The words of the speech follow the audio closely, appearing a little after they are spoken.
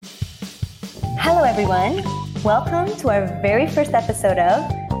Hello, everyone. Welcome to our very first episode of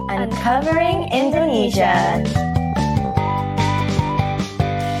Uncovering Indonesia.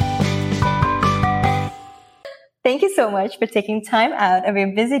 Thank you so much for taking time out of your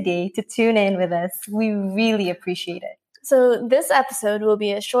busy day to tune in with us. We really appreciate it. So this episode will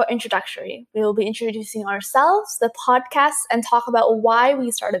be a short introductory. We will be introducing ourselves, the podcast, and talk about why we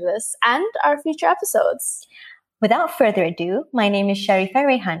started this and our future episodes. Without further ado, my name is Sharifa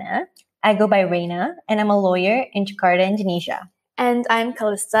Rehana. I go by Reina, and I'm a lawyer in Jakarta, Indonesia. And I'm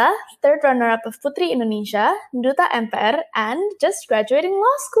Kalista, third runner-up of Putri Indonesia, Duta MPR, and just graduating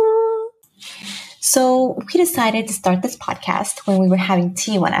law school. So we decided to start this podcast when we were having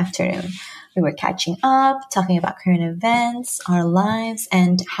tea one afternoon. We were catching up, talking about current events, our lives,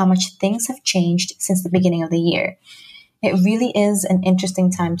 and how much things have changed since the beginning of the year. It really is an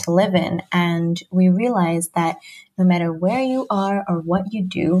interesting time to live in, and we realized that no matter where you are or what you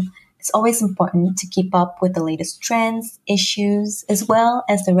do, it's always important to keep up with the latest trends, issues, as well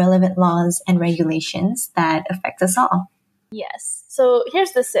as the relevant laws and regulations that affect us all. Yes. So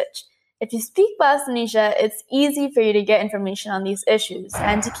here's the sitch. If you speak Bahasa Indonesia, it's easy for you to get information on these issues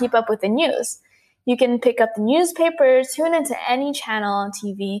and to keep up with the news. You can pick up the newspaper, tune into any channel on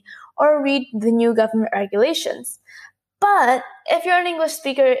TV, or read the new government regulations. But if you're an English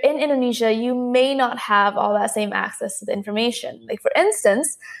speaker in Indonesia, you may not have all that same access to the information. Like, for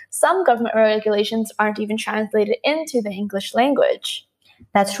instance, some government regulations aren't even translated into the English language.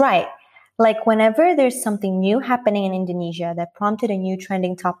 That's right. Like whenever there's something new happening in Indonesia that prompted a new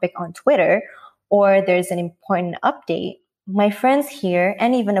trending topic on Twitter, or there's an important update, my friends here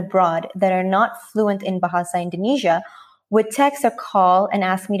and even abroad that are not fluent in Bahasa Indonesia would text or call and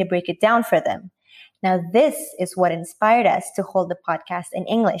ask me to break it down for them. Now, this is what inspired us to hold the podcast in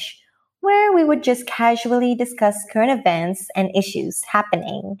English, where we would just casually discuss current events and issues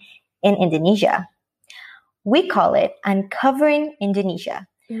happening in Indonesia. We call it Uncovering Indonesia.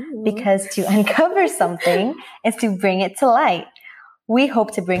 Because to uncover something is to bring it to light. We hope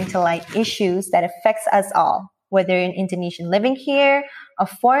to bring to light issues that affects us all, whether you're an Indonesian living here, a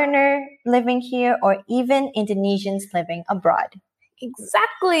foreigner living here, or even Indonesians living abroad.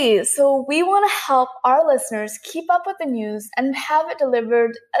 Exactly. So we want to help our listeners keep up with the news and have it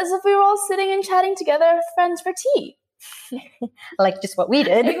delivered as if we were all sitting and chatting together with friends for tea. Like just what we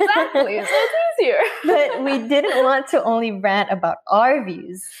did. Exactly. So it's easier. But we didn't want to only rant about our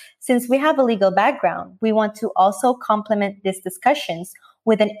views. Since we have a legal background, we want to also complement these discussions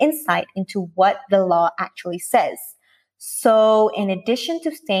with an insight into what the law actually says. So in addition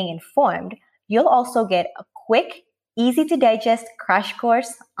to staying informed, you'll also get a quick, easy to digest crash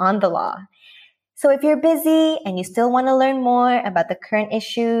course on the law. So if you're busy and you still want to learn more about the current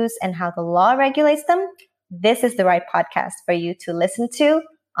issues and how the law regulates them, this is the right podcast for you to listen to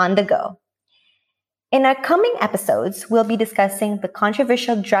on the go. In our coming episodes, we'll be discussing the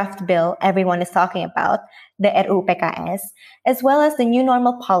controversial draft bill everyone is talking about, the RUU PKS, as well as the new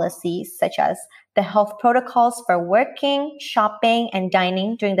normal policies such as the health protocols for working, shopping, and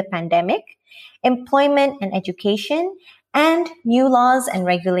dining during the pandemic, employment and education, and new laws and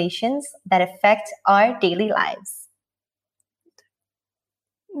regulations that affect our daily lives.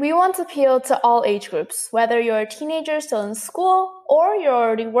 We want to appeal to all age groups, whether you're a teenager still in school, or you're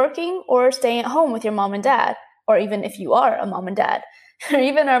already working, or staying at home with your mom and dad, or even if you are a mom and dad, or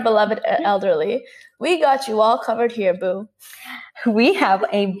even our beloved elderly. We got you all covered here, boo. We have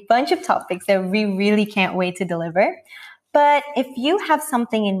a bunch of topics that we really can't wait to deliver. But if you have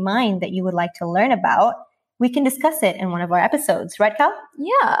something in mind that you would like to learn about, we can discuss it in one of our episodes, right, Cal?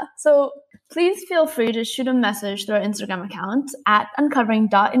 Yeah, so please feel free to shoot a message through our Instagram account at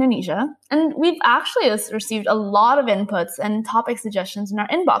uncovering.indonesia. And we've actually received a lot of inputs and topic suggestions in our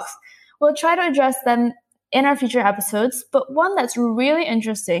inbox. We'll try to address them in our future episodes, but one that's really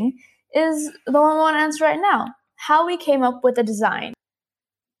interesting is the one we want to answer right now, how we came up with the design.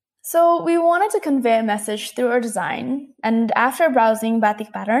 So we wanted to convey a message through our design, and after browsing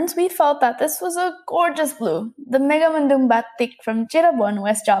batik patterns, we felt that this was a gorgeous blue. The Megamendung batik from Cirebon,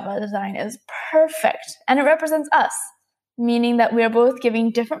 West Java design is perfect, and it represents us, meaning that we are both giving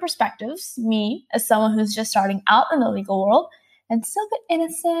different perspectives, me as someone who's just starting out in the legal world, and still a bit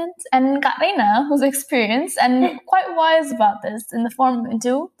innocent, and Kak Reina, who's experienced and quite wise about this in the form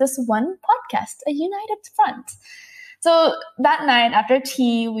into this one podcast, a united front. So that night after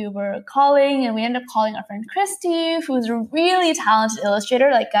tea, we were calling and we ended up calling our friend Christy, who's a really talented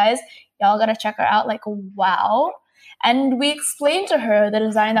illustrator. Like, guys, y'all gotta check her out. Like, wow. And we explained to her the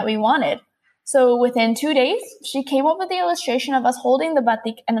design that we wanted. So within 2 days, she came up with the illustration of us holding the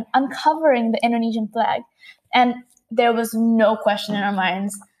batik and uncovering the Indonesian flag. And there was no question in our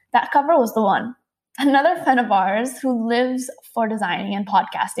minds. That cover was the one. Another friend of ours who lives for designing and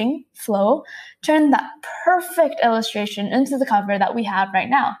podcasting, Flo, turned that perfect illustration into the cover that we have right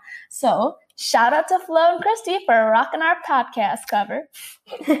now. So shout out to Flo and Christy for rocking our podcast cover.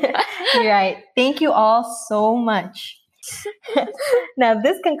 You're right. Thank you all so much. Now,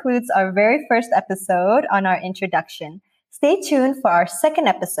 this concludes our very first episode on our introduction. Stay tuned for our second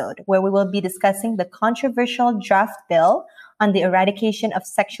episode, where we will be discussing the controversial draft bill on the eradication of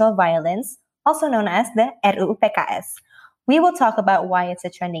sexual violence, also known as the RUU PKS. We will talk about why it's a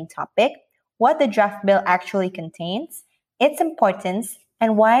trending topic, what the draft bill actually contains, its importance,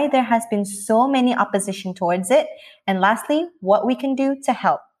 and why there has been so many opposition towards it, and lastly, what we can do to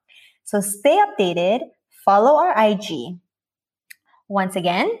help. So stay updated, follow our IG. Once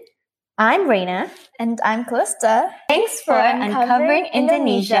again, I'm Reina. And I'm Callista. Thanks for uncovering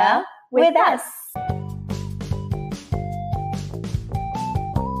Indonesia with us.